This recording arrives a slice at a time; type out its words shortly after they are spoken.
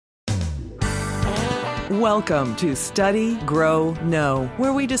Welcome to Study, Grow, Know,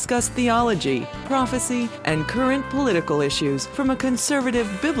 where we discuss theology, prophecy, and current political issues from a conservative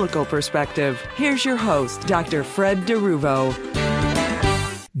biblical perspective. Here's your host, Dr. Fred DeRuvo.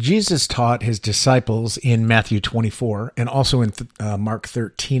 Jesus taught his disciples in Matthew 24 and also in Mark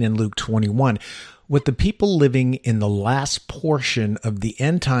 13 and Luke 21 what the people living in the last portion of the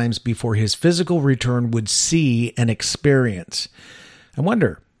end times before his physical return would see and experience. I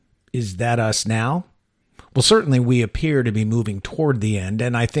wonder, is that us now? Well, certainly we appear to be moving toward the end,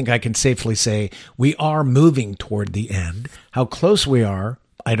 and I think I can safely say we are moving toward the end. How close we are,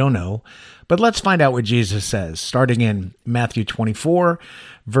 I don't know. But let's find out what Jesus says, starting in Matthew 24,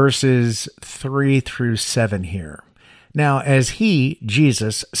 verses 3 through 7 here. Now, as he,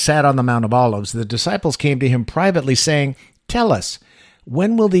 Jesus, sat on the Mount of Olives, the disciples came to him privately, saying, "Tell us,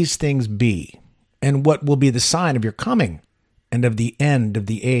 when will these things be? And what will be the sign of your coming and of the end of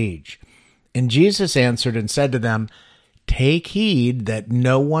the age?" And Jesus answered and said to them, "Take heed that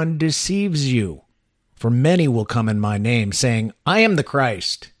no one deceives you. For many will come in my name, saying, 'I am the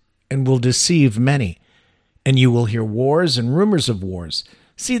Christ,' and will deceive many. And you will hear wars and rumors of wars.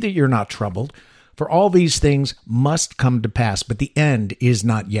 See that you're not troubled, for all these things must come to pass, but the end is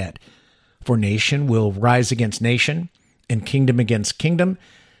not yet. For nation will rise against nation, and kingdom against kingdom,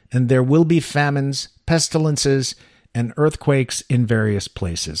 and there will be famines, pestilences, and earthquakes in various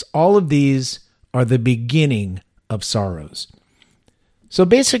places. All of these are the beginning of sorrows." So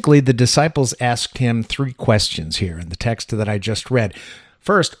basically, the disciples asked him three questions here in the text that I just read.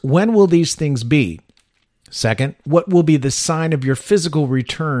 First, when will these things be? Second, what will be the sign of your physical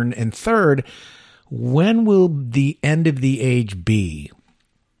return? And third, when will the end of the age be?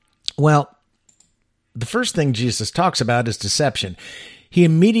 Well, the first thing Jesus talks about is deception. He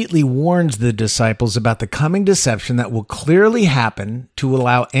immediately warns the disciples about the coming deception that will clearly happen to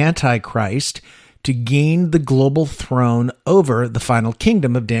allow Antichrist to gain the global throne over the final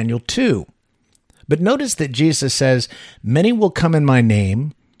kingdom of Daniel 2. But notice that Jesus says, "Many will come in my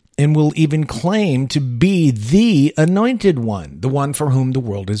name and will even claim to be the anointed one, the one for whom the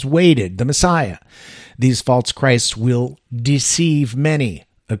world has waited, the Messiah. These false Christs will deceive many,"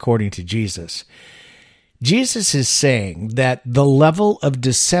 according to Jesus. Jesus is saying that the level of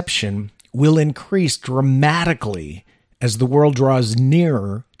deception will increase dramatically as the world draws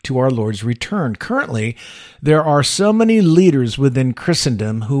nearer to our Lord's return. Currently, there are so many leaders within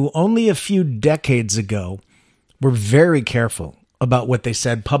Christendom who only a few decades ago were very careful about what they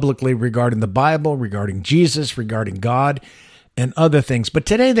said publicly regarding the Bible, regarding Jesus, regarding God, and other things. But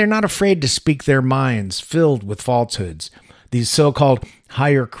today, they're not afraid to speak their minds filled with falsehoods. These so-called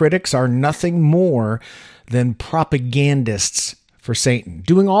higher critics are nothing more than propagandists for Satan,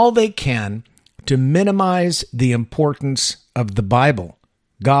 doing all they can to minimize the importance of the Bible,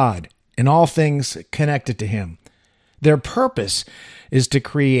 God, and all things connected to him. Their purpose is to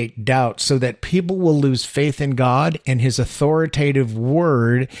create doubt so that people will lose faith in God and his authoritative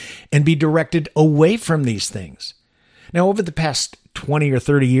word and be directed away from these things. Now, over the past 20 or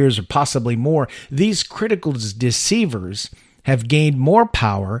 30 years, or possibly more, these critical deceivers have gained more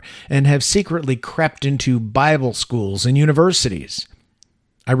power and have secretly crept into Bible schools and universities.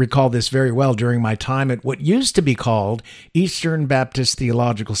 I recall this very well during my time at what used to be called Eastern Baptist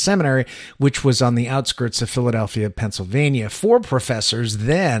Theological Seminary, which was on the outskirts of Philadelphia, Pennsylvania. Four professors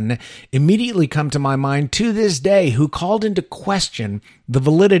then immediately come to my mind to this day who called into question the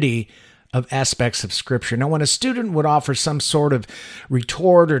validity of aspects of Scripture. Now, when a student would offer some sort of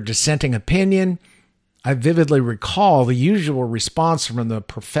retort or dissenting opinion, I vividly recall the usual response from the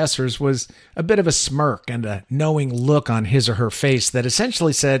professors was a bit of a smirk and a knowing look on his or her face that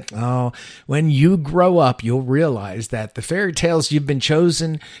essentially said, "Oh, when you grow up, you'll realize that the fairy tales you've been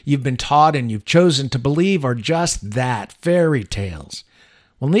taught, and you've chosen to believe are just that, fairy tales."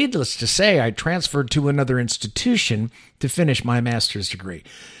 Well, needless to say, I transferred to another institution to finish my master's degree.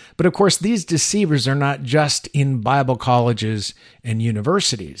 But of course, these deceivers are not just in Bible colleges and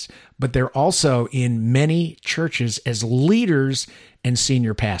universities, but they're also in many churches as leaders and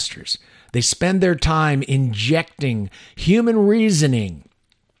senior pastors. They spend their time injecting human reasoning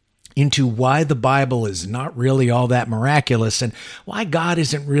into why the Bible is not really all that miraculous and why God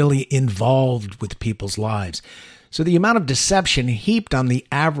isn't really involved with people's lives. So the amount of deception heaped on the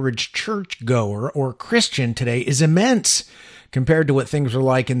average churchgoer or Christian today is immense, compared to what things were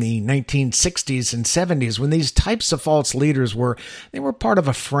like in the 1960s and 70s when these types of false leaders were part of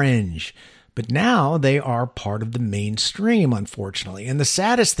a fringe. But now they are part of the mainstream, unfortunately. And the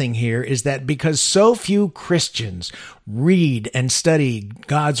saddest thing here is that because so few Christians read and study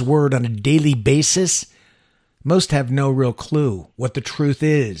God's word on a daily basis, most have no real clue what the truth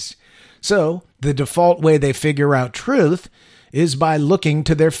is. So the default way they figure out truth is by looking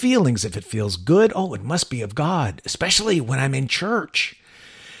to their feelings. If it feels good, oh, it must be of God, especially when I'm in church.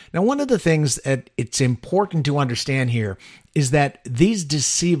 Now, one of the things that it's important to understand here is that these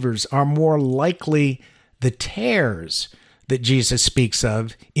deceivers are more likely the tares that Jesus speaks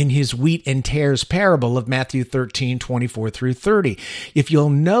of in his wheat and tares parable of Matthew 13, 24 through 30. If you'll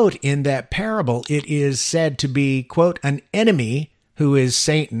note in that parable, it is said to be, quote, an enemy, who is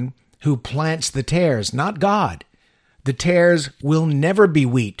Satan, who plants the tares, not God. The tares will never be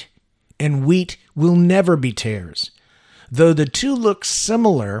wheat, and wheat will never be tares. Though the two look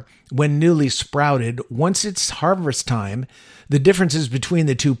similar when newly sprouted, once it's harvest time, the differences between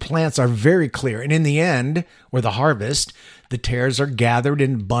the two plants are very clear. And in the end, or the harvest, the tares are gathered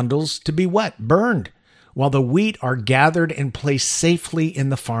in bundles to be what? Burned, while the wheat are gathered and placed safely in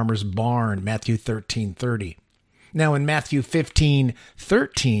the farmer's barn, Matthew 13:30. Now, in Matthew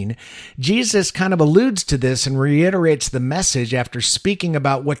 15:13, Jesus kind of alludes to this and reiterates the message after speaking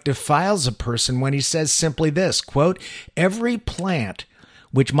about what defiles a person when he says simply this, quote, every plant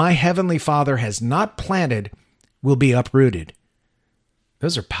which my heavenly Father has not planted will be uprooted.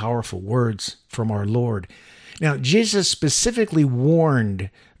 Those are powerful words from our Lord. Now, Jesus specifically warned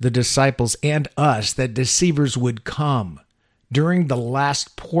the disciples and us that deceivers would come during the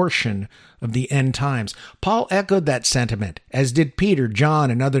last portion of the end times. Paul echoed that sentiment, as did Peter,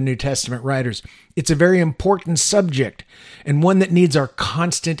 John, and other New Testament writers. It's a very important subject and one that needs our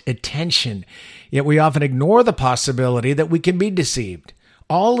constant attention, yet we often ignore the possibility that we can be deceived.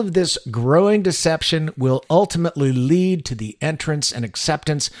 All of this growing deception will ultimately lead to the entrance and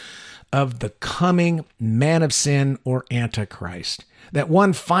acceptance of the coming man of sin or Antichrist. That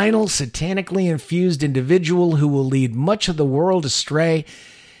one final satanically infused individual who will lead much of the world astray.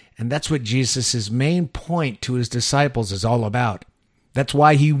 And that's what Jesus' main point to his disciples is all about. That's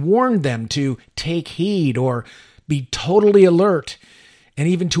why he warned them to take heed or be totally alert and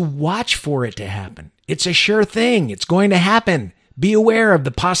even to watch for it to happen. It's a sure thing. It's going to happen. Be aware of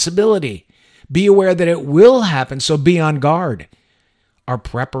the possibility. Be aware that it will happen, so be on guard. Are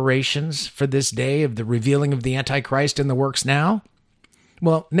preparations for this day of the revealing of the Antichrist in the works now?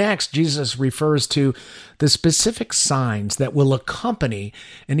 Well, next, Jesus refers to the specific signs that will accompany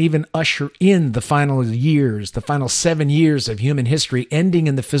and even usher in the final years, the final 7 years of human history, ending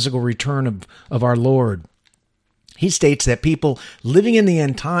in the physical return of our Lord. He states that people living in the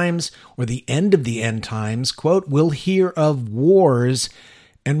end times or the end of the end times, quote, will hear of wars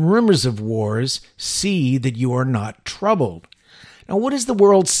and rumors of wars. See that you are not troubled. Now, what is the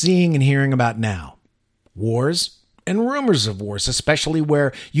world seeing and hearing about now? Wars and rumors of wars, especially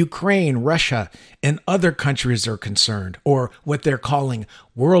where Ukraine, Russia, and other countries are concerned, or what they're calling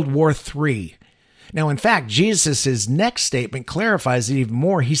World War III. Now, in fact, Jesus' next statement clarifies it even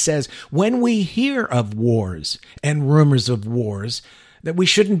more. He says, when we hear of wars and rumors of wars, that we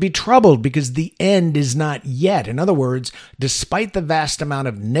shouldn't be troubled because the end is not yet. In other words, despite the vast amount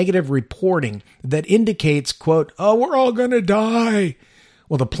of negative reporting that indicates, quote, oh, we're all going to die.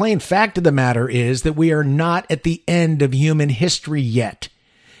 Well, the plain fact of the matter is that we are not at the end of human history yet.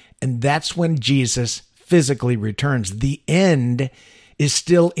 And that's when Jesus physically returns. The end is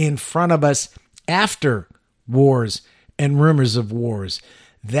still in front of us after wars and rumors of wars.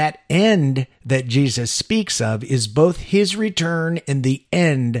 That end that Jesus speaks of is both his return and the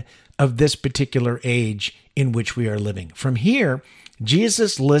end of this particular age in which we are living. From here,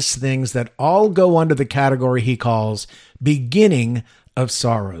 Jesus lists things that all go under the category he calls beginning of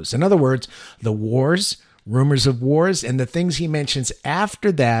sorrows. In other words, the wars, rumors of wars, and the things he mentions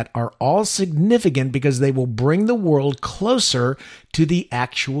after that are all significant because they will bring the world closer to the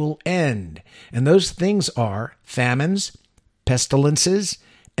actual end. And those things are famines, pestilences,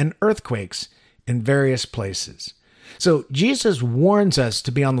 and earthquakes in various places. So Jesus warns us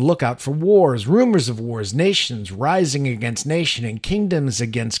to be on the lookout for wars, rumors of wars, nations rising against nation, and kingdoms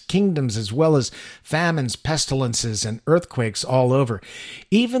against kingdoms, as well as famines, pestilences, and earthquakes all over.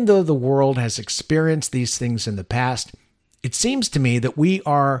 Even though the world has experienced these things in the past, it seems to me that we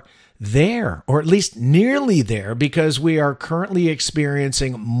are there, or at least nearly there, because we are currently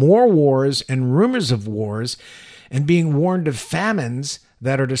experiencing more wars and rumors of wars and being warned of famines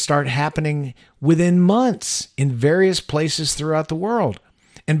that are to start happening within months in various places throughout the world.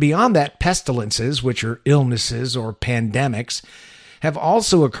 And beyond that, pestilences, which are illnesses or pandemics, have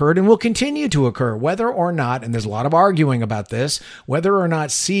also occurred and will continue to occur, whether or not, and there's a lot of arguing about this, whether or not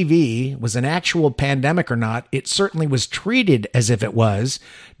CV was an actual pandemic or not. It certainly was treated as if it was,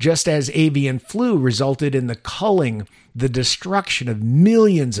 just as avian flu resulted in the culling, the destruction of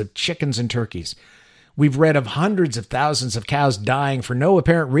millions of chickens and turkeys. We've read of hundreds of thousands of cows dying for no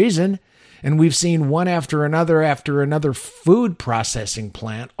apparent reason, and we've seen one after another food processing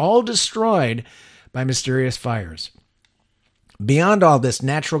plant all destroyed by mysterious fires. Beyond all this,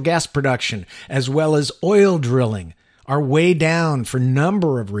 natural gas production, as well as oil drilling, are way down for a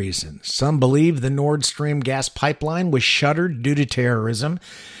number of reasons. Some believe the Nord Stream gas pipeline was shuttered due to terrorism,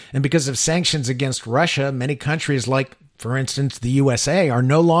 and because of sanctions against Russia, many countries like, for instance, the USA, are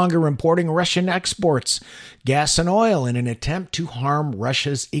no longer importing Russian exports, gas and oil, in an attempt to harm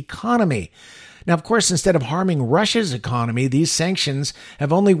Russia's economy. Now, of course, instead of harming Russia's economy, these sanctions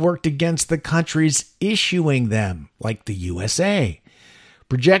have only worked against the countries issuing them, like the USA.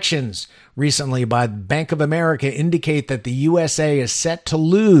 Projections recently by Bank of America indicate that the USA is set to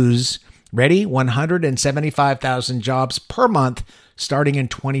lose, ready, 175,000 jobs per month starting in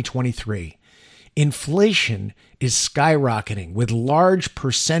 2023. Inflation is skyrocketing with large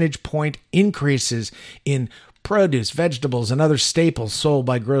percentage point increases in produce, vegetables, and other staples sold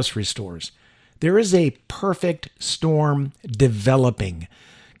by grocery stores. There is a perfect storm developing,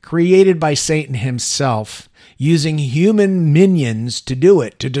 created by Satan himself, using human minions to do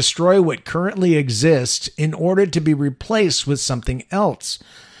it, to destroy what currently exists in order to be replaced with something else.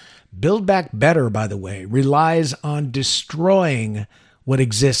 Build Back Better, by the way, relies on destroying what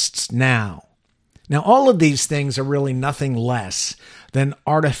exists now. Now, all of these things are really nothing less than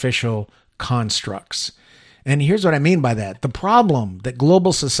artificial constructs. And here's what I mean by that. The problem that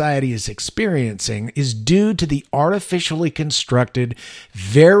global society is experiencing is due to the artificially constructed,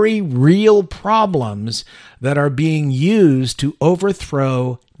 very real problems that are being used to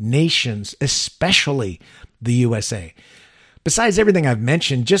overthrow nations, especially the USA. Besides everything I've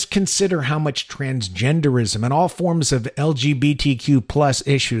mentioned, just consider how much transgenderism and all forms of LGBTQ plus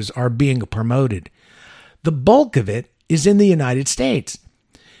issues are being promoted. The bulk of it is in the United States.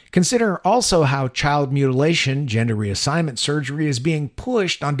 Consider also how child mutilation, gender reassignment surgery is being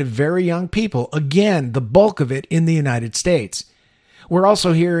pushed onto very young people. Again, the bulk of it in the United States. We're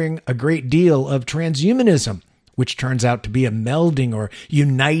also hearing a great deal of transhumanism, which turns out to be a melding or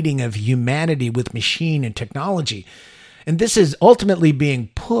uniting of humanity with machine and technology. And this is ultimately being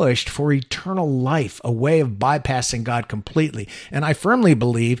pushed for eternal life, a way of bypassing God completely. And I firmly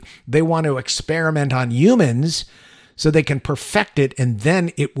believe they want to experiment on humans so they can perfect it, and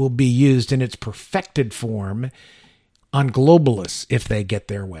then it will be used in its perfected form on globalists if they get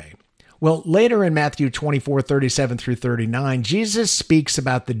their way. Well, later in Matthew 24:37 through 39, Jesus speaks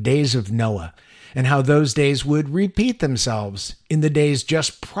about the days of Noah and how those days would repeat themselves in the days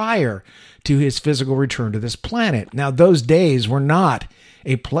just prior to his physical return to this planet. Now, those days were not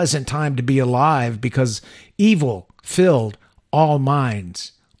a pleasant time to be alive because evil filled all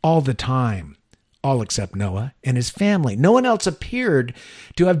minds all the time. All except Noah and his family. No one else appeared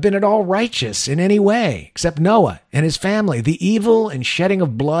to have been at all righteous in any way except Noah and his family. The evil and shedding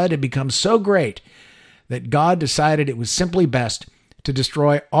of blood had become so great that God decided it was simply best to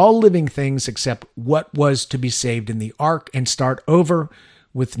destroy all living things except what was to be saved in the ark and start over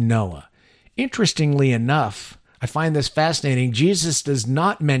with Noah. Interestingly enough, I find this fascinating. Jesus does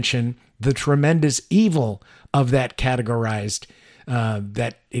not mention the tremendous evil of that categorized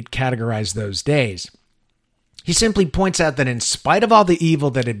those days. He simply points out that in spite of all the evil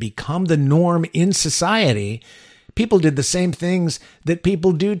that had become the norm in society, people did the same things that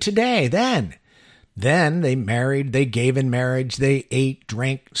people do today then. Then they married, they gave in marriage, they ate,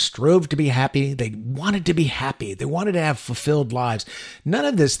 drank, strove to be happy. They wanted to be happy. They wanted to have fulfilled lives. None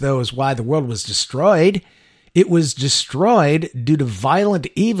of this, though, is why the world was destroyed. It was destroyed due to violent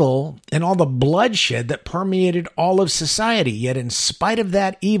evil and all the bloodshed that permeated all of society. Yet in spite of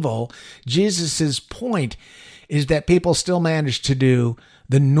that evil, Jesus' point is that people still manage to do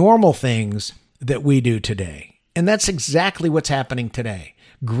the normal things that we do today. And that's exactly what's happening today.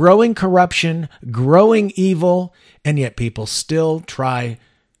 Growing corruption, growing evil, and yet people still try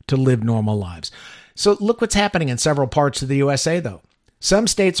to live normal lives. So look what's happening in several parts of the USA, though. Some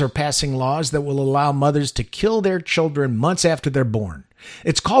states are passing laws that will allow mothers to kill their children months after they're born.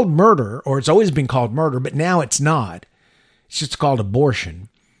 It's called murder, or it's always been called murder, but now it's not. It's just called abortion.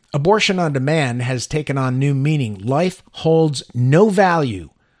 Abortion on demand has taken on new meaning. Life holds no value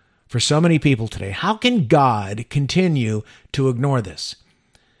for so many people today. How can God continue to ignore this?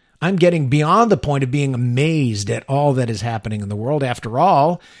 I'm getting beyond the point of being amazed at all that is happening in the world. After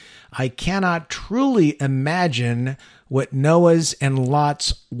all, I cannot truly imagine what Noah's and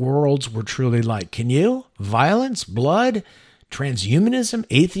Lot's worlds were truly like. Can you? Violence, blood, transhumanism,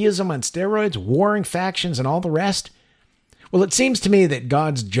 atheism on steroids, warring factions, and all the rest? Well, it seems to me that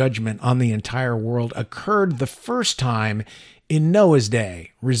God's judgment on the entire world occurred the first time in Noah's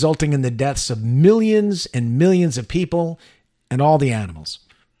day, resulting in the deaths of millions and millions of people and all the animals.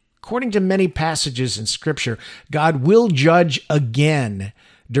 According to many passages in Scripture, God will judge again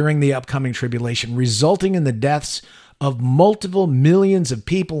during the upcoming tribulation, resulting in the deaths of multiple millions of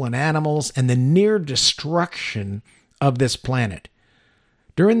people and animals and the near destruction of this planet.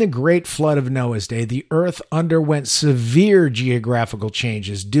 During the great flood of Noah's day, the earth underwent severe geographical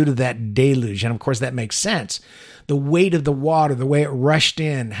changes due to that deluge. And of course, that makes sense. The weight of the water, the way it rushed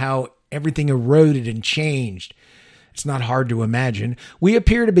in, how everything eroded and changed. It's not hard to imagine. We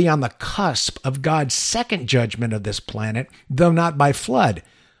appear to be on the cusp of God's second judgment of this planet, though not by flood.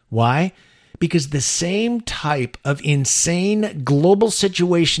 Why? Because the same type of insane global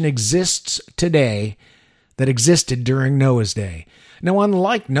situation exists today that existed during Noah's day. Now,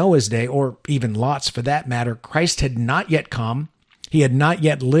 unlike Noah's day, or even Lot's for that matter, Christ had not yet come. He had not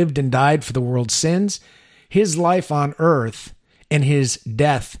yet lived and died for the world's sins. His life on earth and his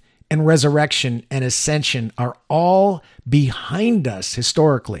death and resurrection and ascension are all behind us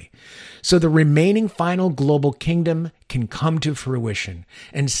historically. So the remaining final global kingdom can come to fruition,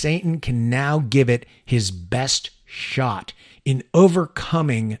 and Satan can now give it his best shot in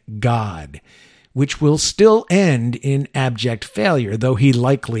overcoming God, which will still end in abject failure, though he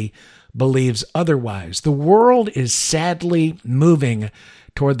likely believes otherwise. The world is sadly moving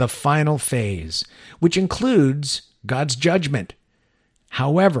toward the final phase, which includes God's judgment.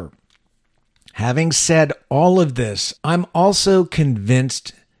 However, having said all of this, I'm also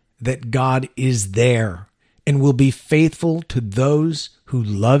convinced that God is there and will be faithful to those who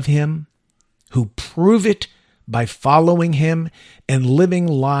love him, who prove it by following him and living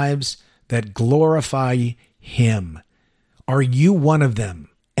lives that glorify him. Are you one of them?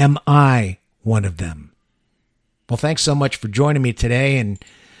 Am I one of them? Well, thanks so much for joining me today, and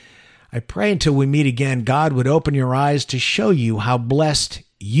I pray until we meet again, God would open your eyes to show you how blessed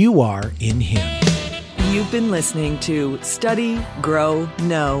you are in him. You've been listening to Study, Grow,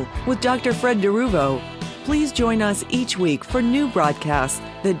 Know with Dr. Fred DeRuvo. Please join us each week for new broadcasts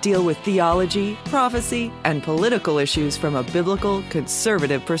that deal with theology, prophecy, and political issues from a biblical,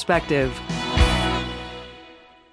 conservative perspective.